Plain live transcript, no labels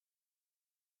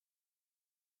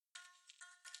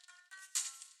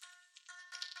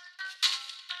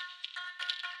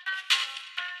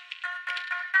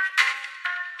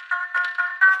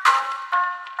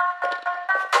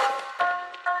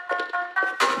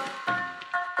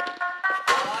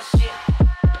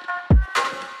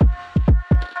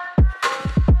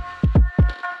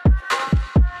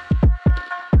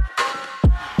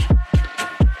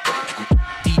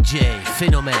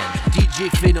PhenoMen,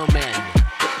 DJ PhenoMen.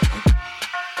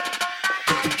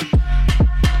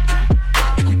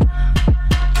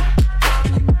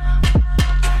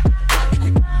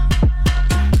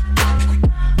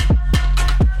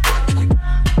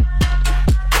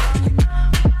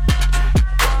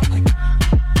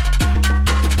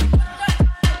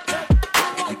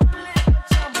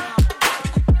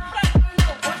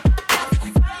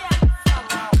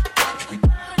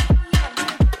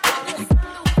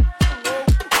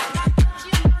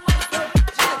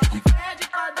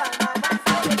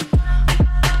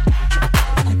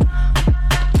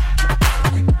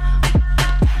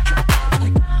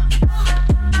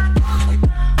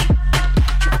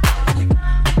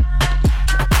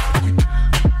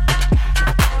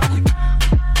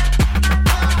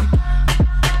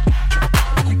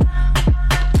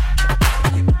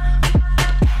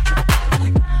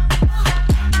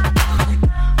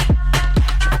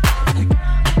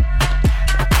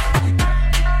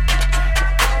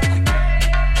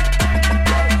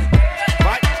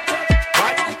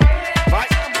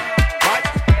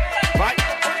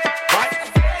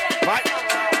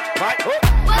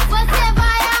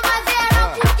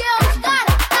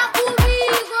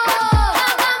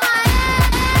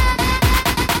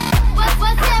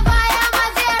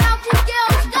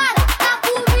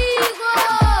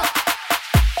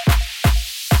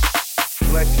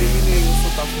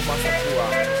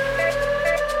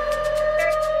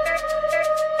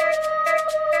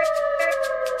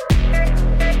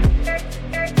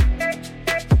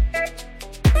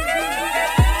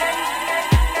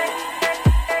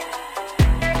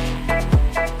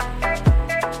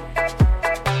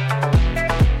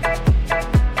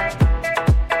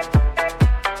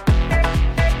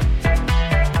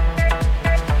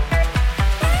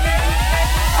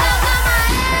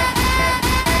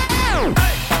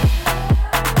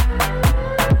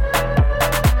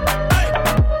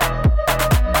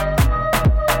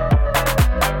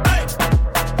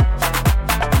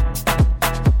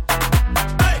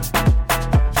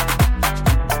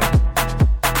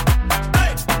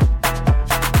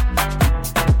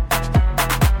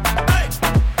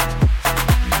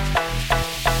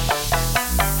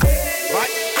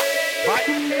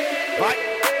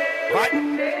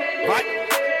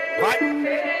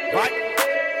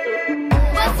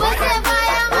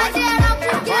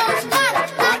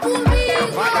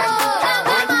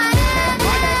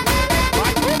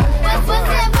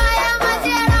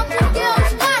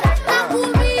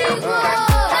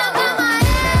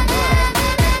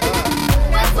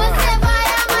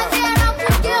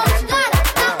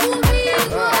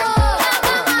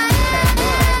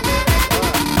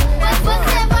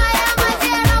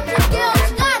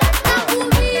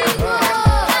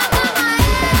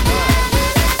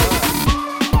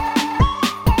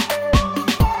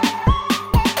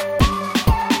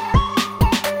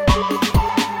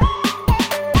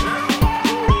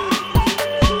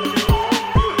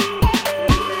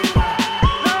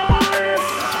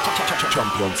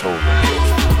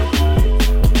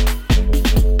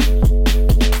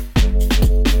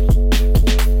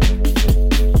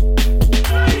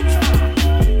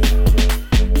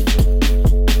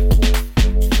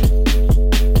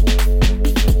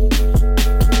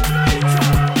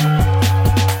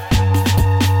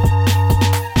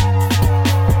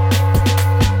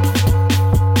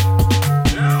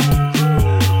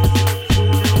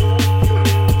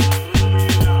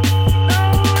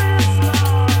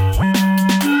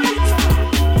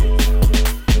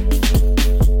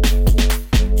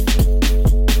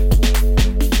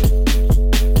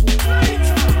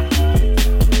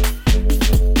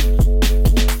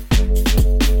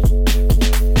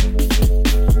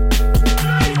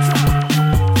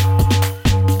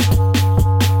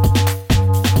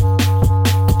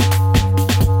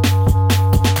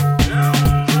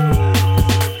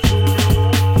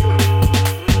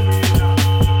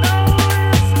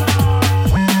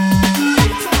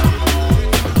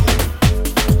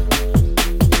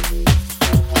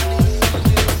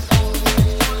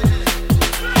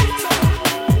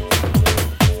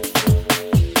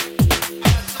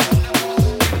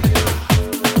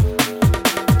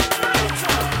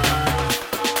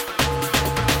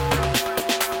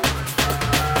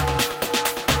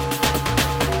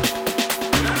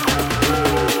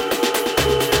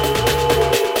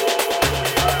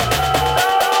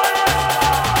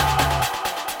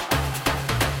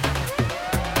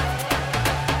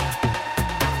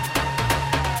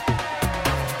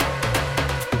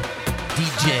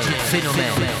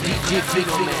 DJ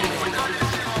PhenoMen.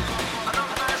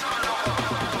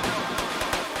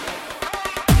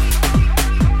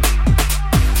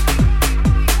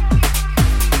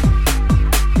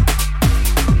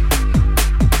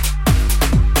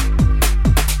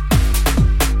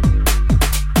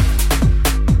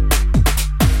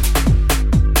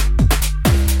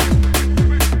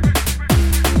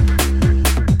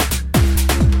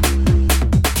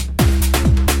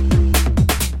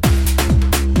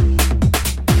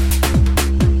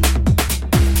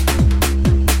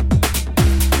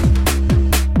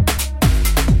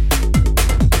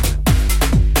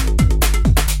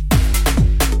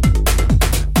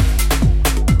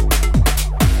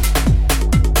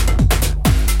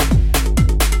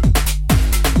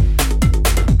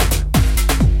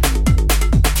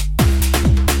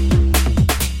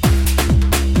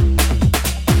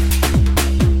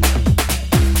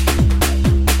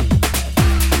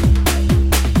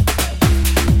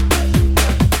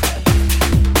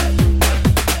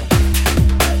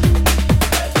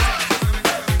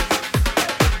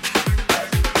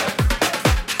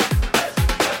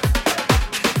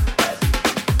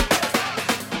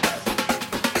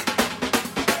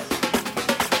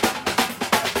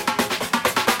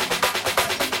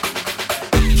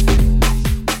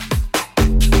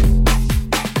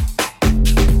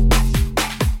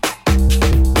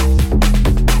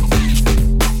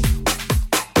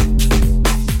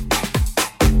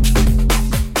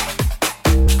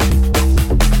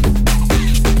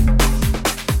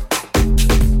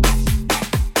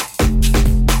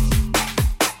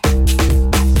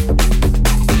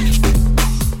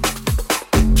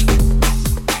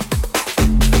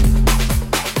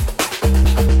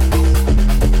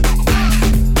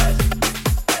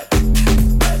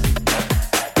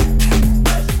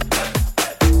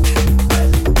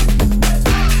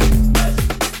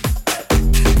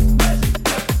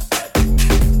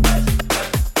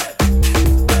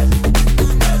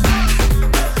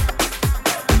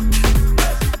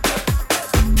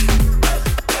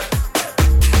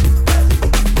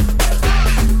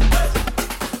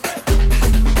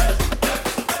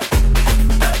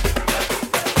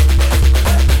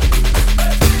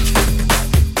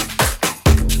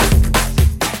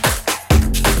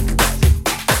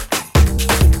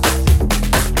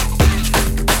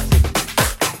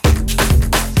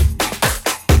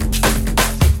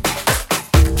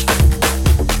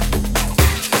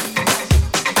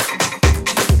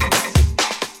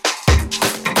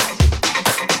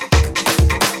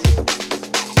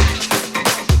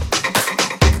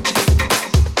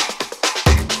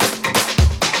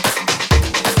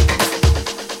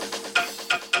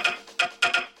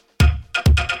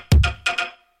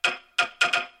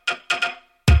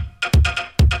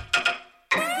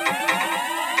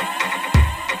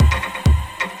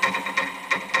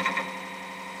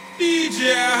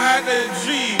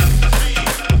 strategy.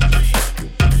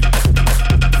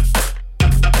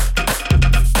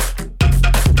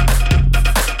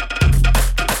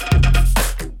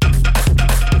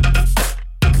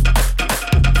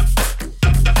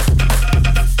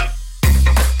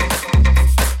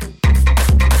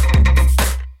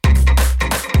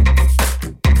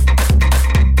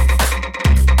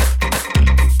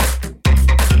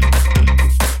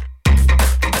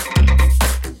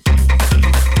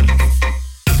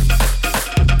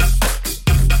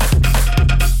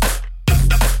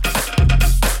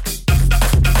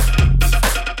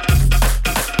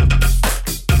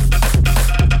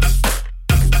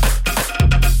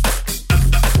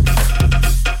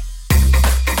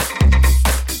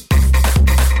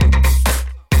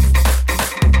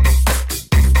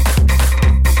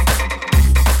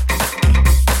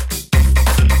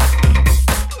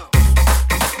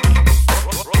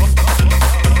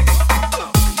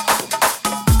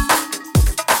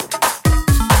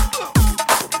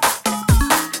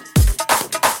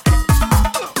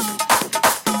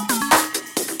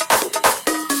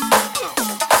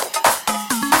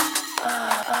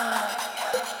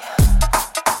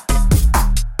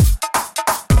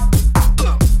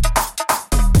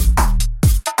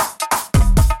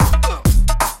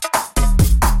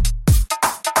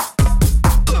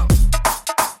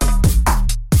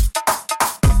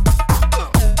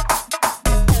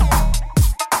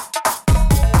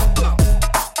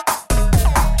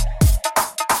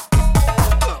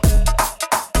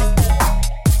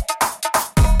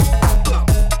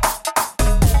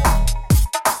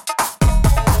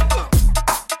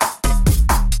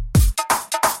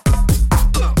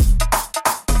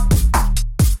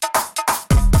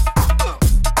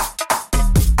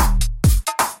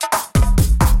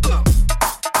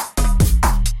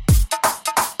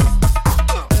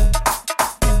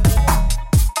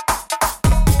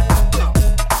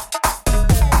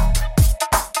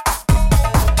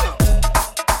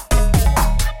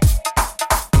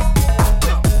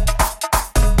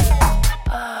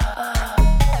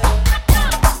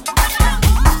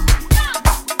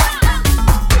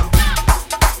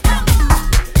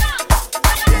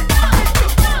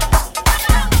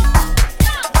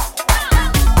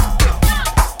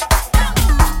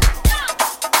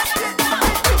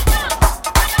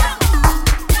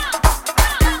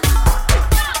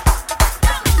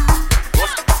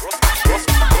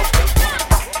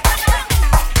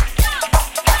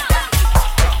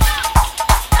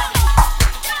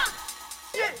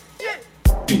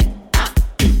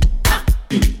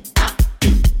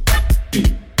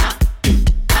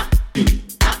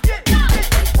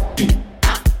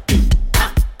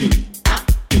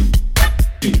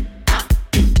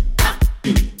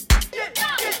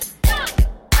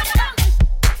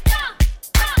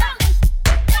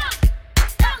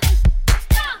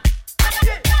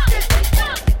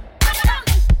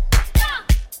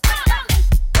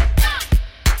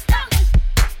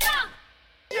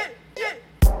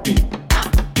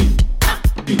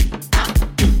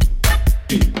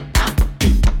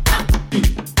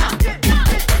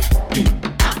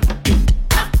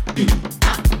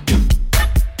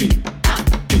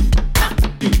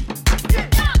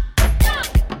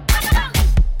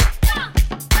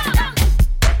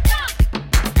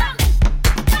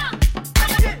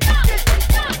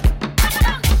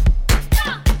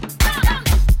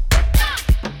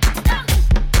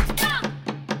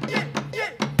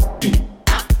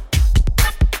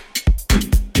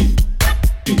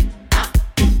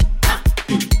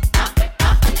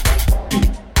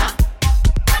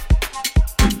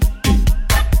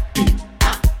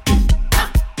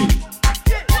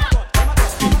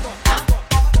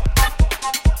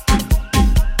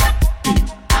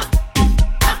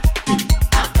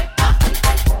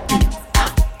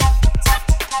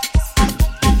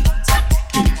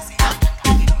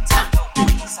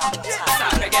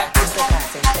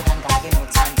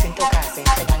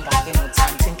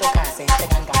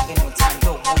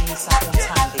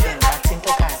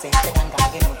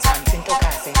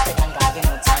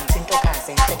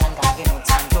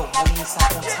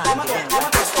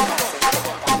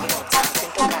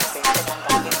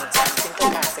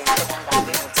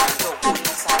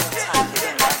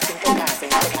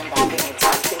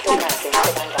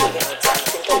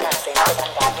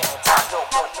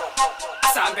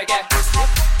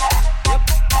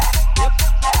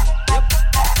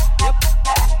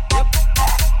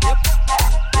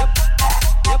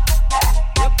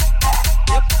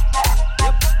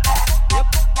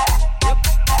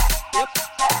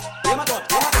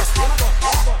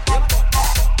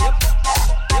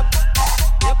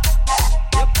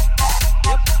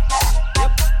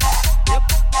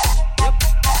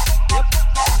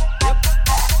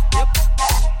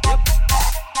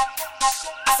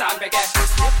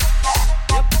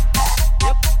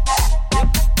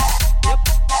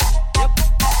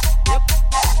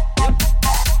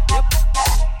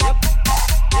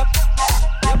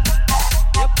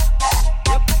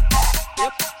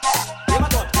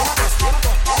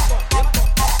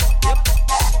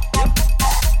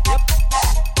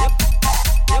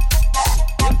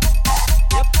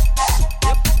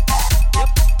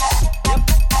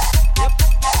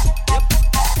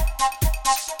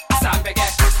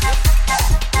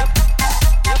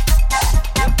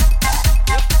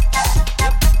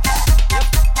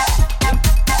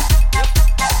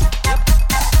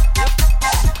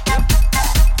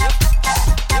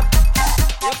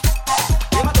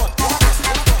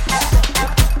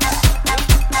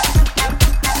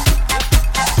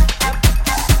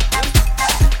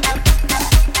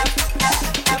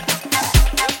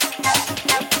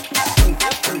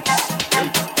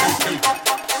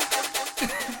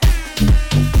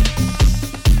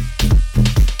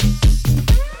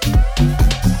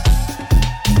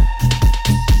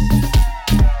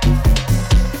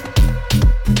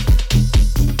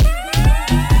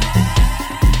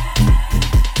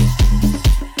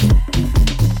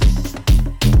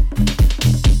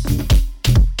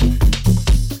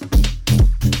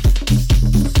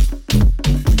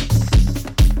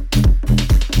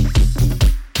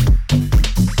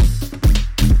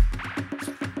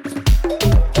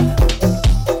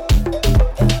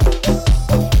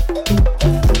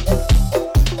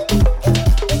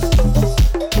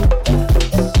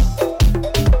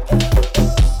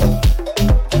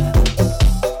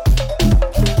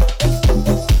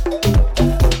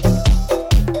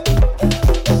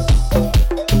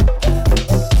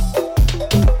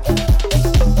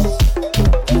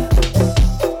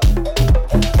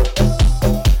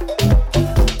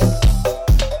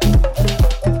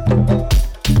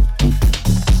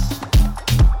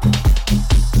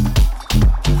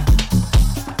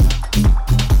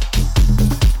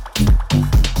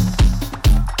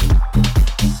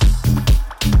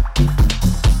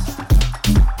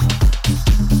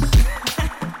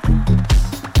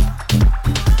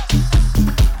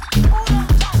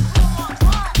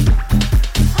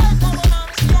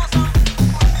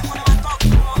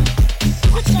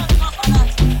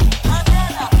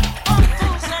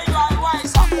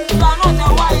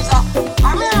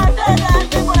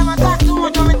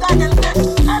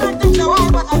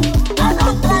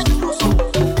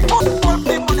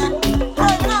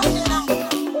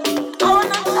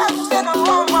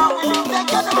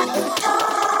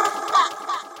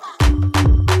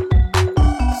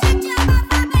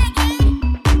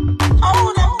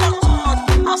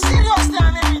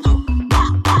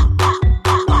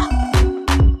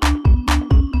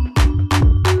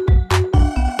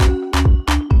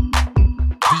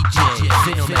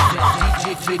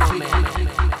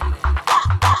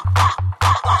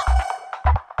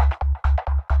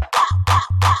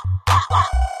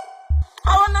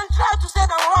 I wanna try to say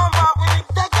the wrong, but when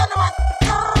you take it,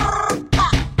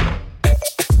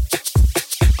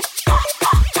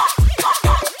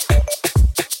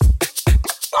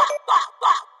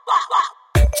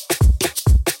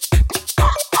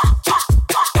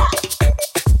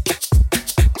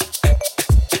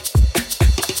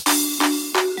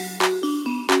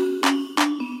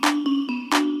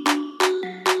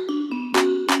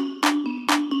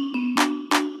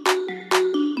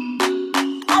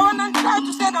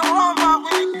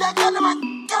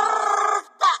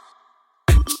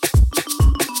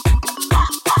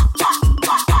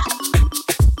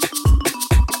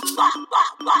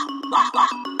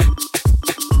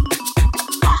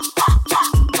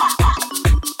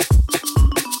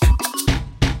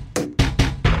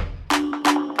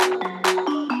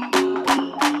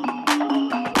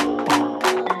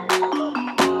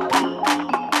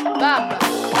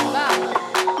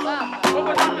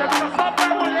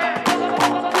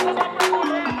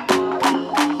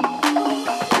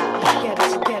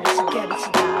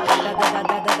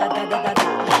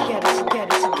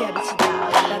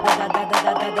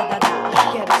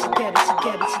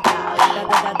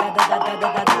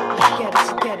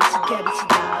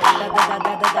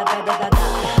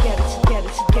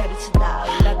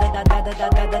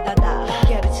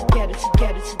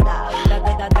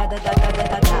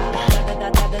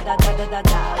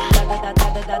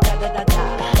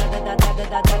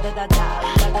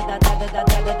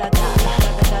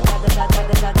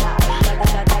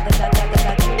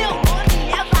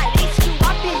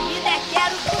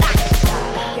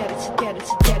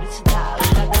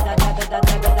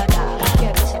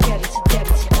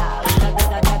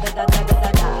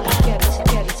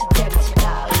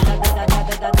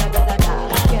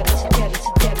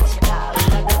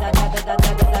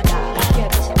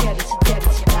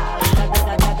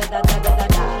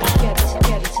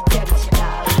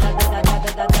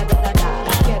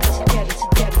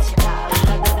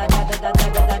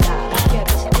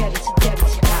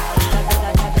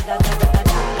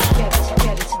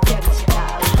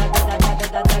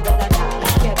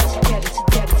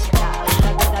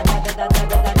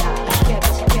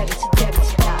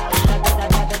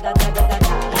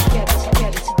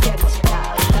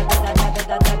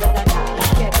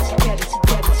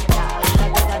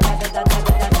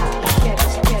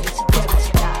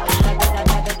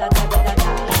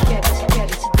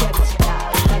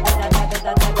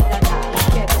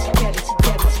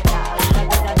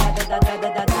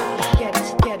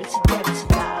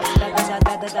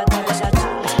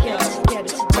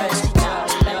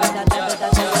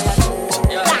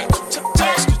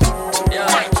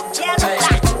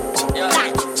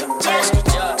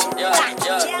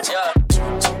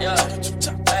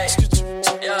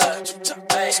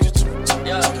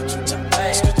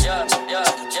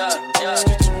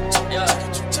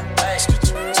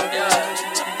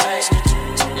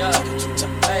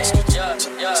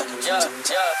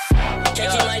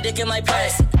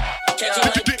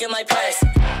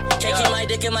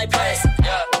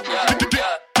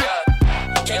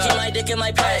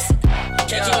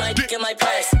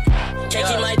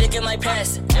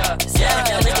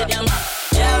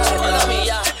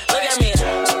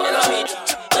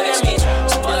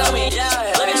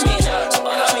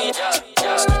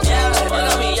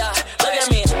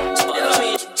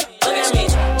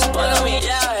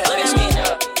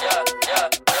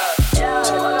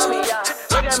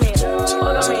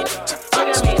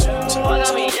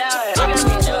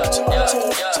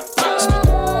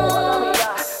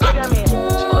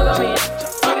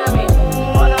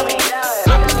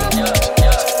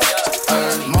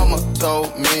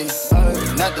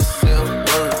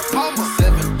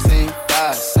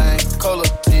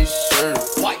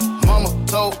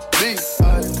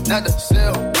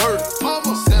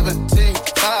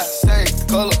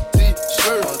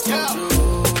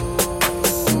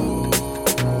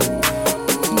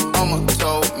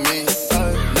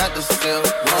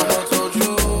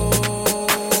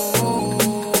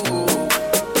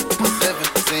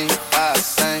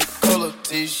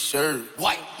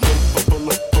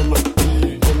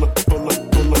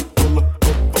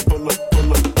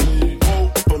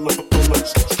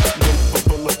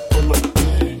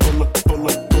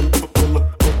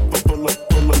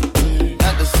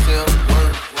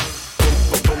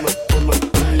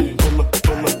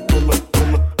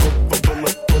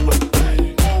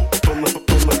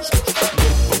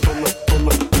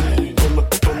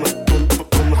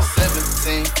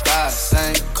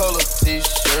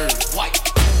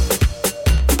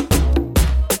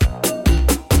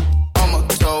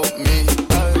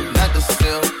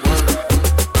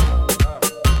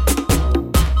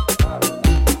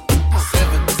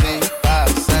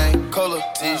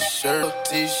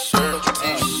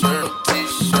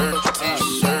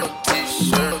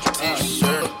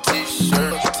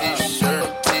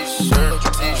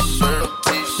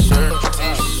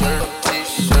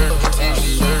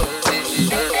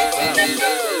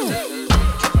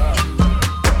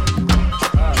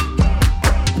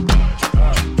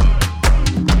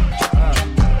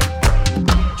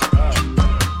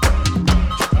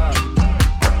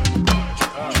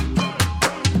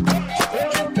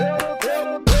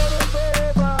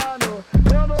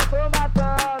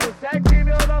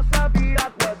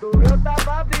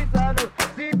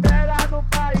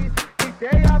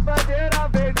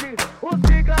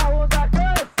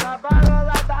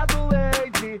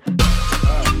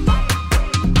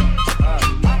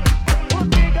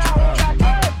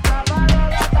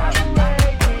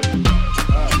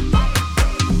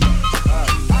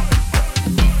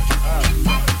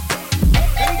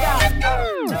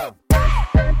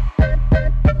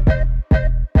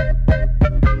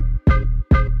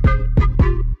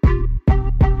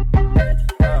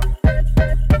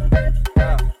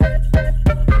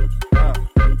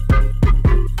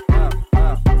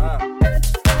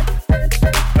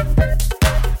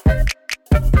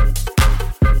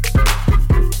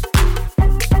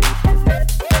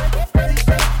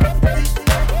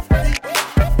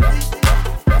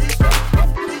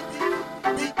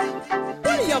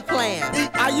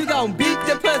 gon' beat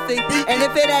the pussy. And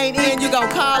if it ain't in, you gon'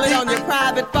 call it on your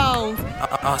private phones.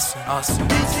 Awesome.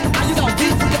 How you gon'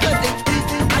 beat the pussy?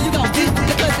 How you gon' beat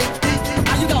the pussy?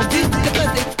 How you gon' beat the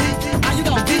pussy? How you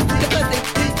gon' beat the pussy?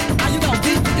 How you gon'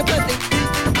 beat the pussy?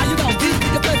 How you gon' beat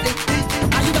the pussy?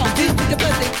 How you gon' beat the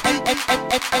pussy? And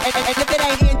if it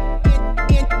ain't in, and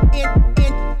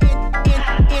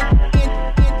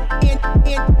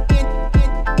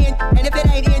if it ain't in, and if it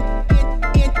ain't in.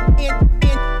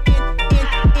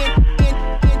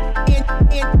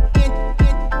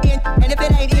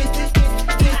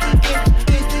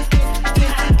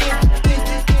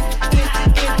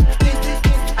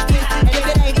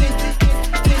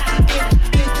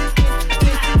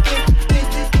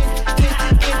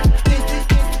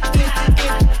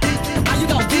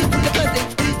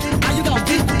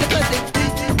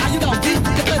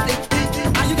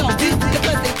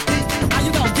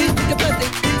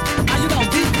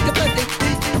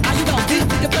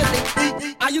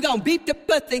 Beat the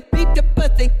pussy, beat the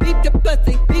pussy, beat the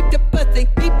pussy, beat the pussy, beat the pussy,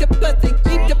 beat the pussy,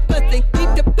 beat the pussy,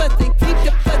 beat the pussy, beat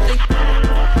the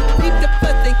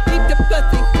pussy, beat the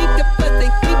pussy, beat the pussy,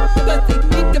 beat the pussy,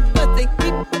 beat the pussy,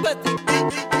 beat the pussy.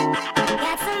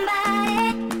 Got somebody,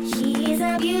 she is a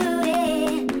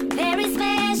beauty, very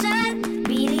special,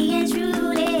 really and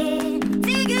truly.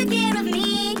 Take good care of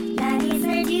me, that is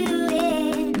her duty.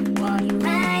 Want you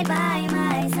right by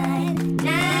my side,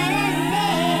 night and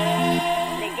day.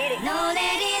 No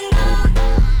letting go.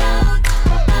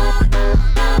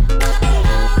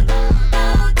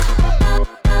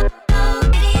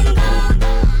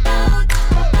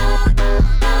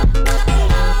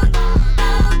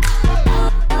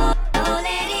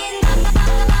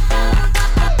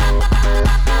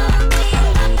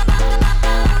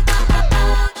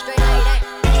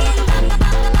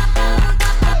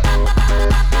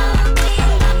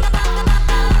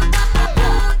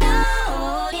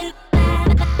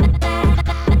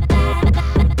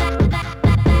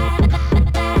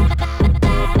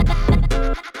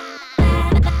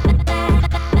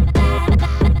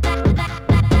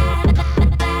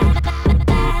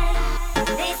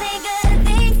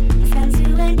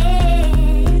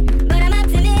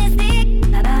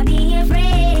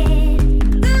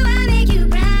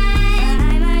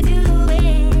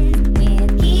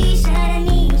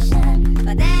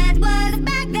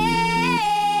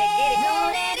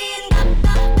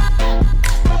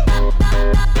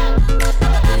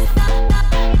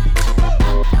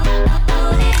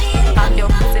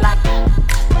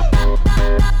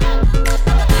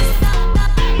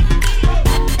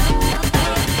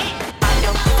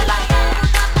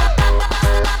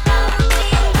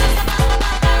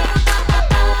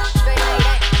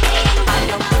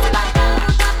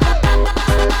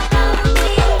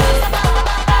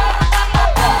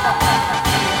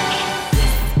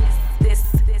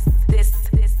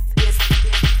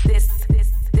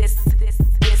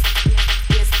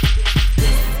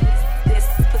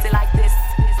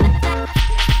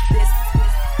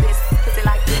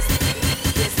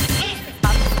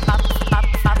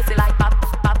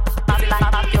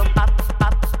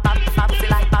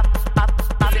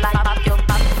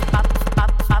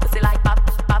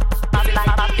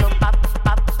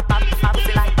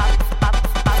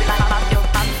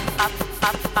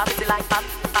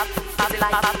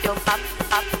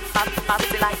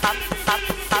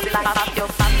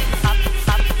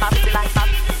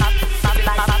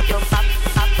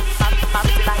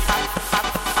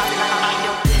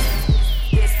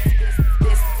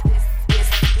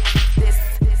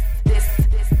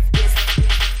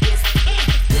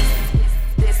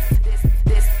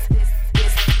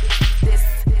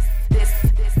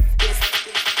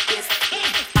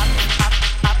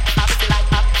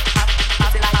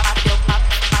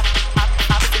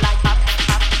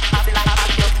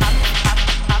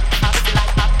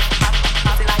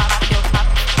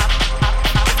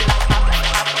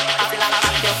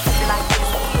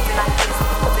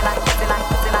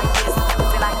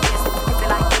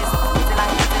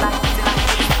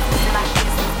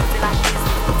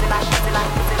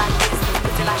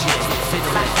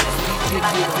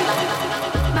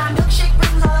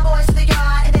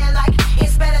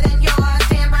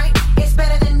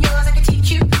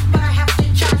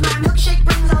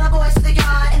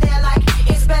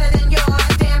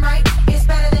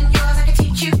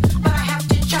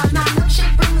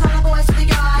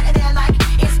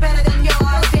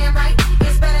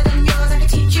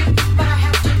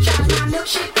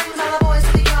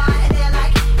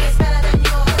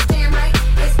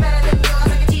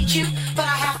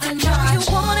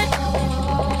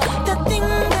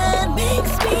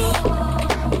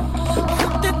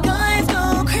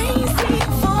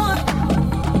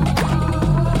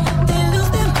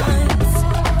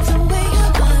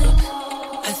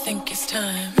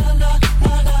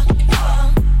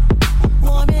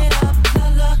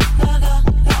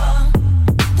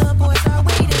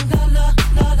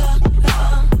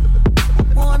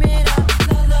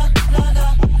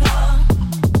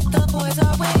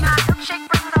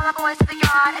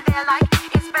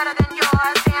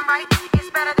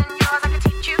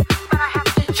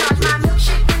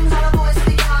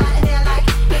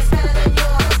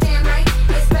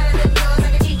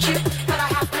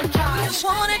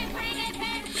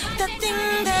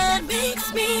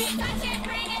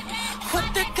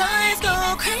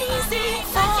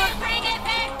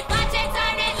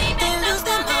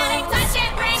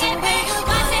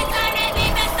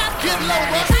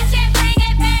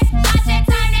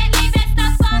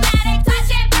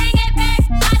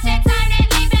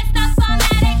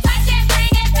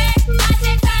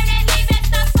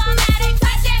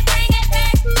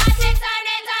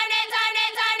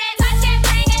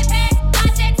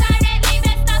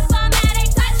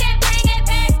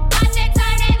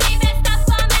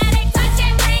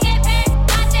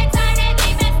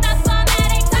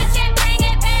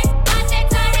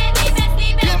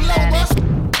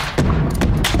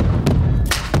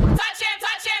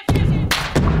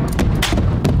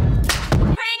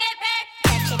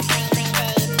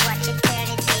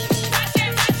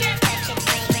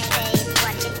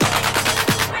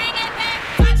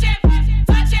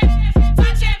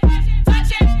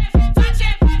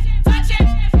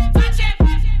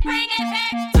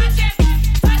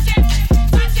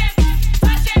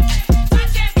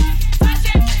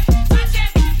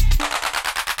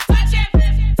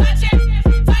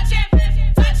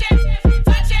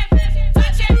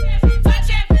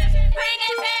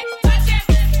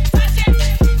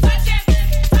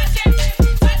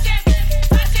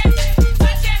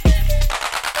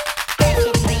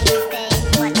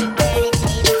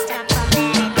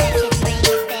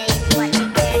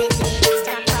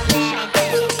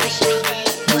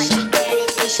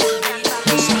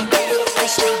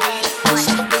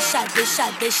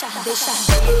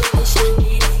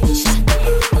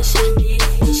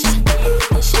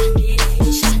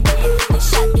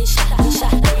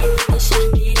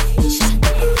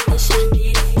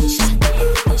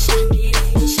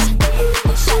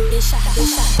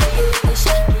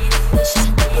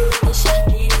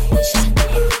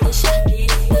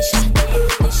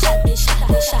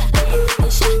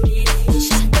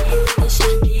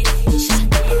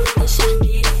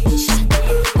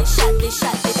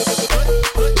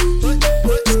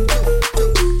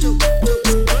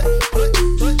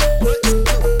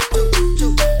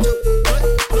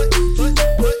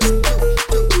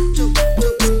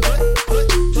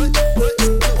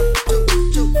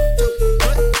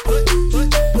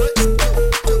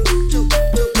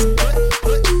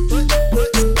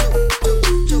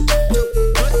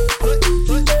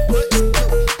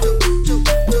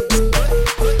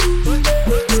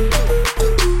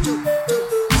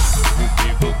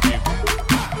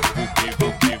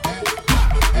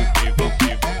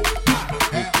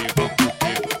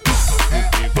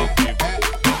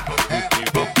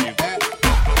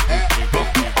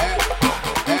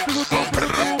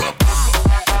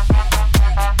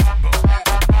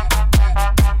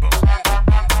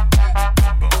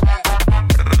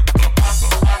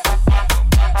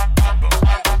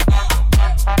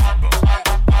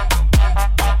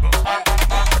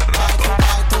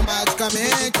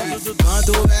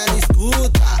 Quando ela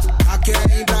escuta, a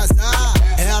quer embrasar,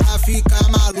 ela fica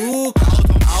maluca.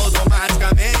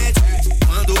 Automaticamente,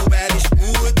 quando ela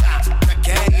escuta, a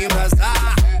quer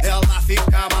embrasar, ela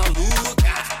fica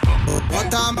maluca.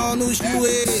 Bota a mão no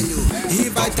joelho e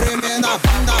vai tremendo a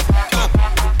bunda,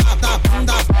 da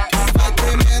bunda, e vai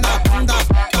tremendo a bunda,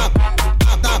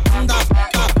 da bunda,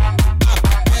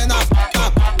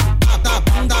 da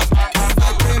bunda, e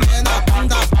vai tremendo a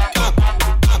bunda,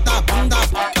 da bunda.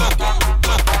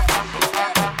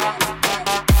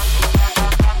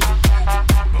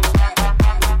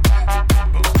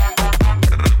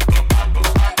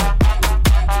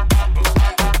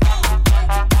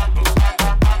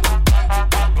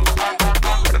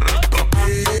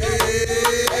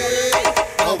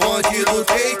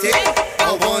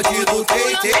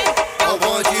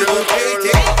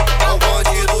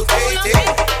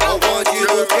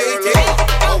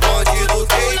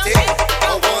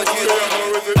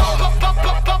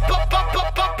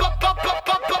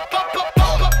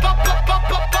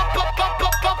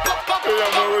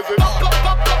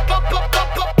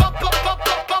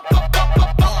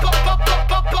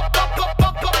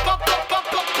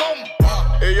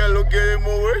 Ella lo quiere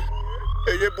mover,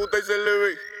 ella es puta y se le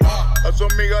ve. A su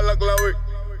amiga la clave,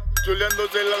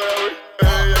 chuleándose la grave.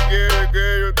 Ella quiere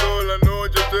que yo toda la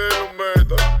noche se lo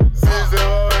meta. Si se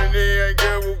va a venir hay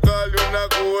que buscarle una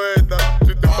cubeta.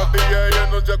 Si te empatilla ella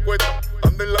no se acuesta.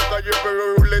 Anda en la calle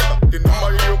pero ruleta. Tiene un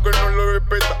marido que no lo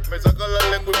respeta. Me saca la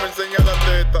lengua y me enseña la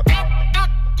teta.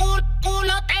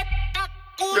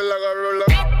 Que la agarró la.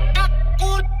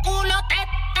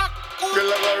 Que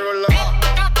la agarró la.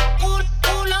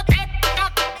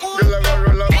 Que la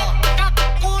agarró la.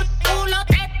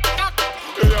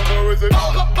 Ella mueve ese.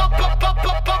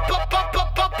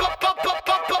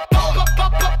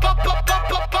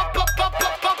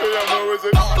 Ella mueve ese.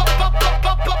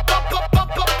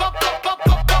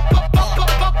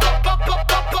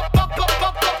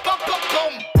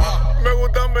 Me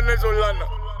gustan venezolanas,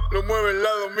 lo mueve la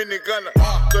dominicana.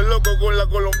 Soy loco con la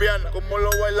colombiana, como lo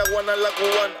baila Juana la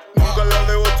cubana. Nunca la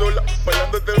dejo sola,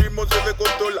 bailando este ritmo se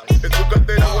descontrola. En su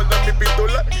cartera guarda mi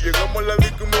pistola y llegamos a la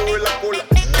disco y mueve la cola.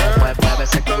 Mueve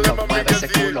ese culo, mueve ese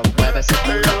culo, mueve ese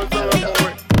culo,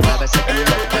 mueve ese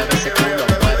culo, mueve ese culo,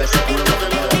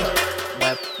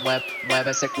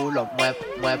 mueve ese culo,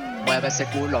 mueve ese culo, mueve ese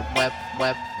culo,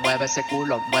 mueve ese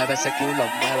culo, mueve ese culo,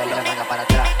 mueve la manga para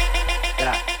atrás,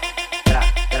 tra, tra,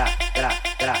 tra, tra,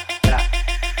 tra, tra,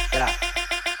 tra,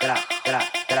 tra, tra,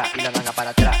 tra, y la manga para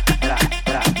atrás, tra,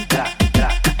 tra, tra,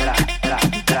 tra, tra, tra,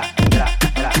 tra, tra,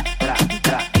 tra, tra,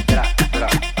 tra, tra,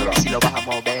 tra. Si lo vas a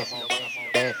mover,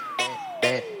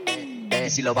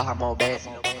 si lo vas a mover,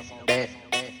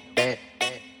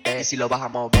 si lo vas a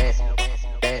mover,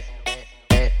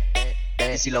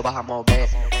 si lo vas a mover,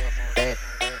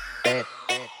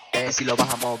 si lo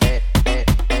vas a mover.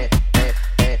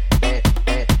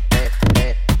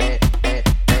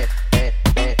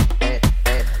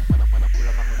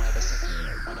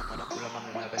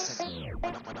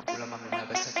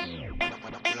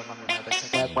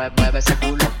 Mueve ese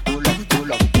culo, culo,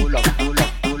 culo, culo, culo,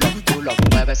 culo, culo,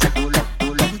 mueve ese culo,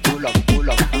 culo, culo,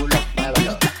 culo, culo,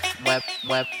 muévelo,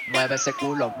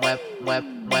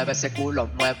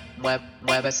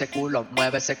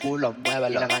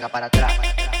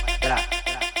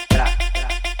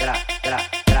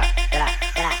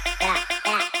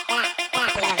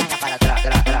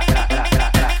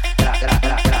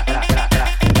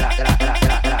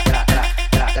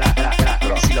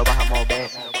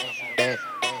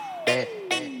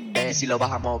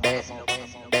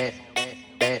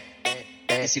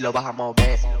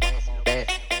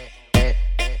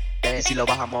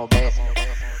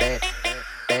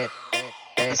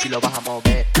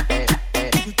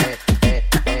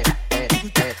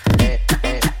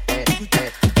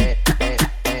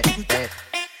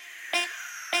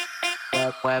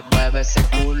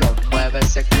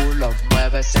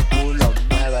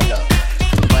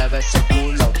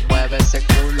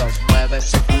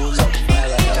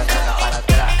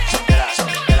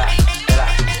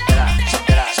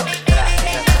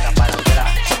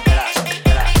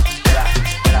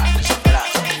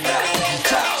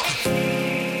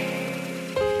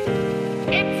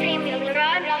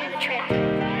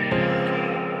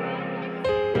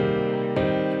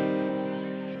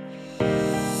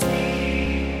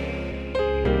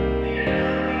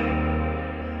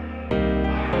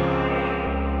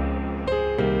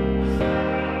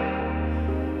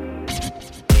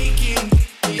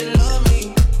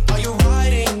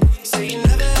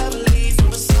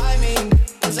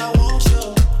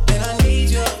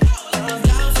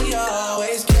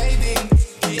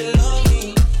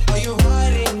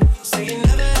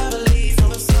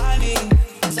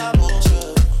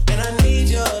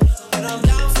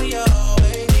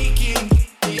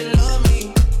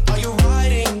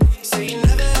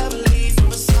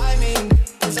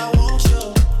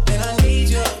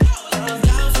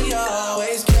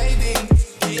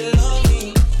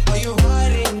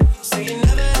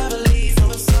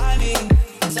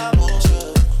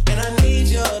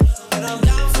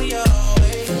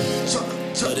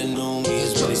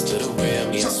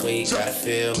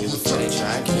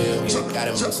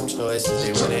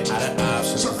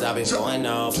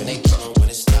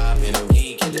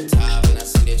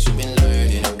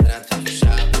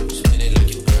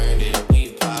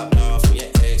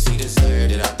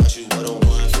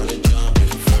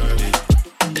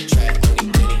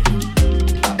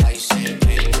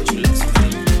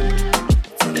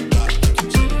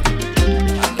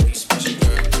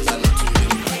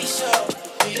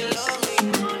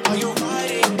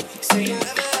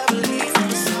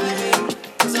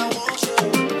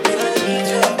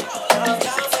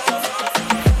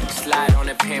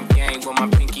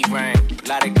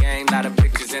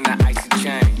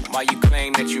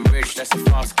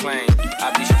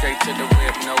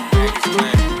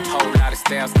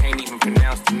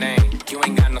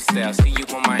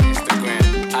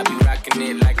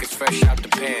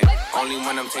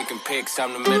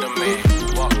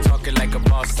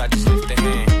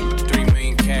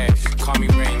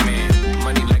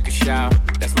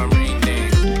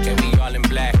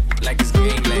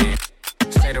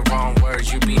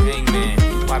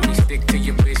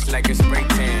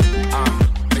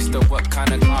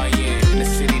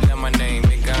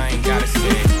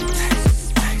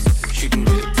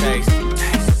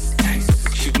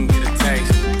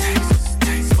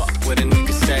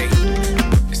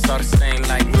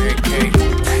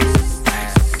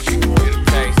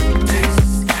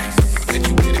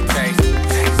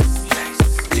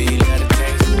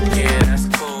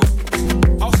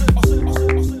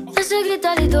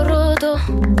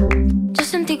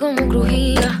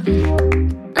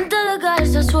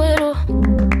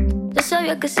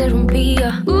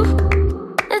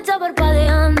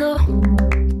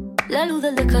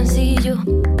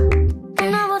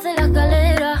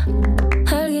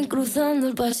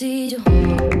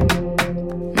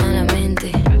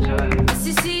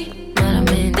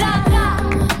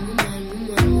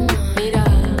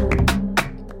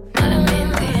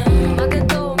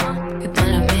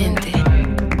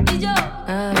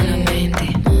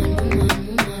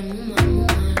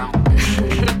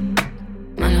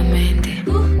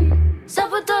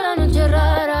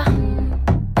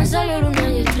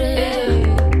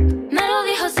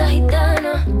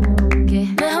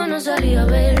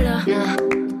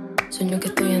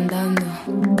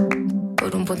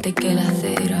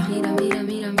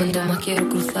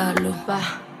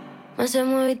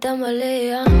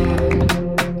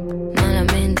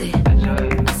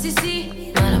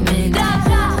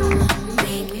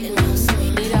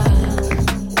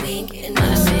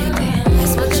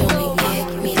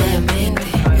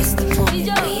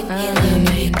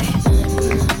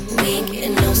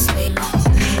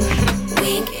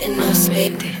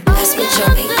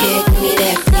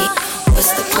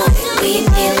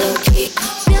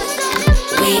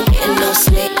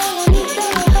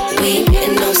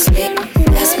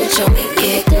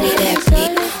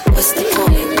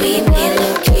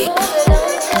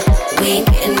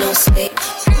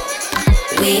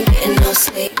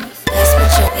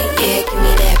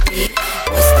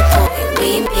 We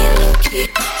ain't being low key.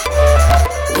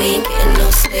 We ain't getting no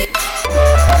sleep.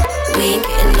 We ain't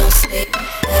getting no sleep.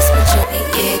 That's my joint,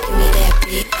 yeah, give me that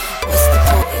beat. What's the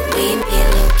point? We ain't being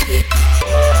low key.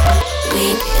 We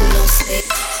ain't getting no sleep.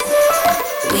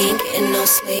 We ain't getting no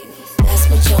sleep. That's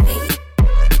my joint.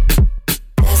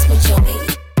 That's my joint.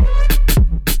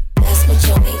 That's my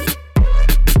joint.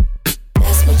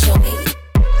 That's my joint.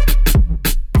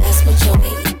 That's my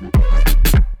joint.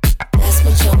 That's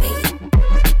my joint.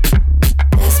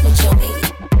 That's my joint.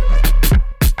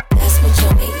 That's my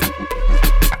joint.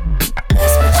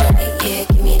 That's my joint, yeah,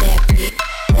 give me that beat.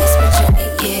 That's my joint,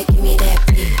 yeah, give me that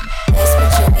beat. That's my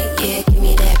joint, yeah, give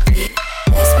me that beat.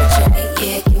 That's my joint,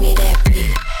 yeah, give me that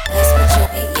beat. That's my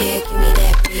joint, yeah, give me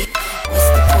that beat. What's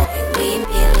the point? We ain't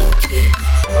being low key.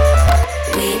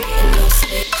 We ain't getting no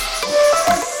sleep.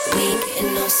 We ain't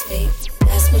getting no sleep.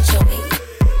 That's my joint.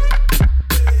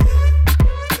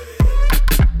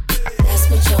 That's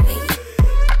my joint.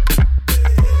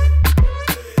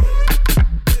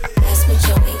 That's my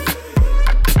joint.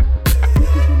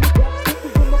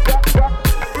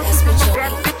 That's my joint.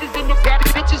 Bitches in the back,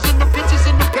 bitches in the bitches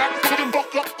in the back, couldn't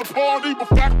fuck up the party, but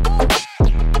back.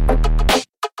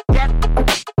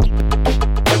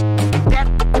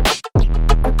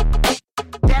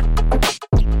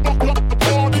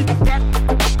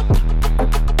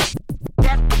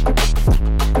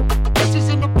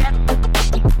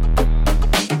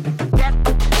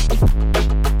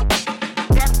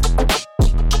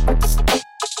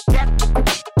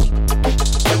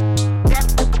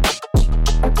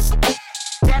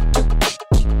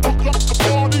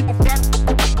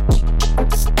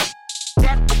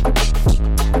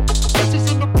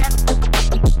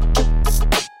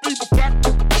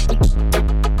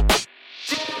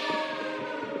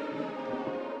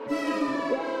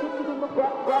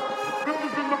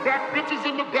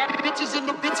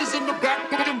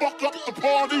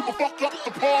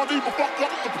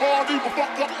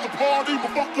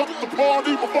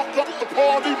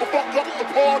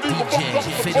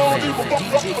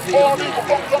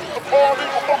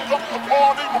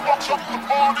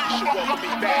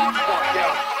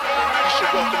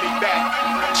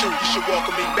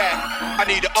 I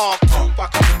need an arm pump, I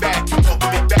come back, you welcome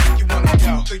me back, you wanna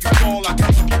go till you fall, I can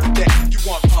give you that. You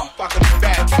want pump, I come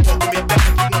back, you welcome me back,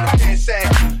 you wanna dance sag,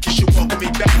 you should welcome me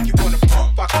back, you wanna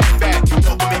pump, I come back, you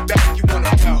welcome me back, you wanna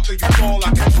go till you fall,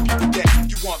 I can give you that.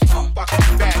 You want pump, I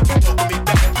come back, you welcome me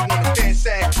back, you wanna dance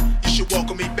sag, you should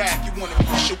welcome me back, you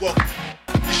should welcome,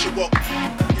 you should welcome,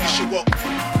 you should welcome,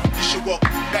 you should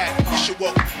welcome back, you should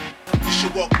welcome, you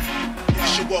should welcome, you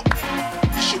should welcome,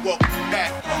 you should welcome back.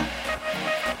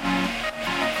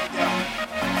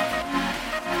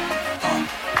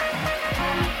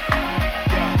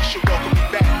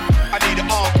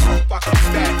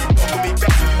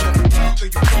 Till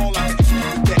you fall, I can give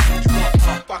you that. You want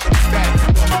pump, I can be back.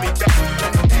 You welcome me back. You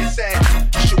wanna dance sag.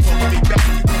 You should welcome me back.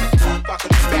 You want pump, I can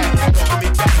be back. You welcome me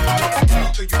back.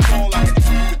 Till you fall, I can give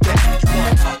you that. You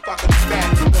want pump, I can be back.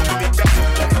 You welcome me back. You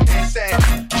wanna dance sag.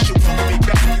 You should welcome me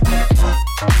back. You want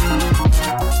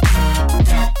pump.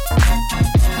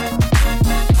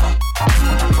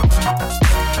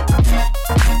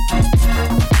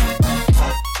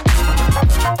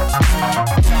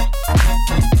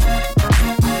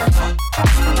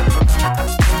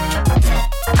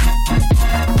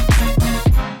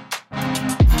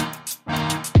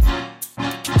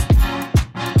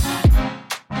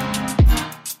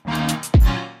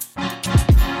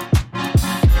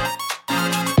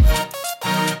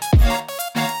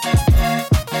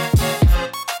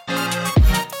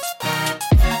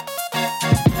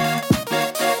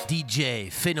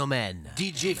 PhenoMen.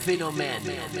 DJ PhenoMen.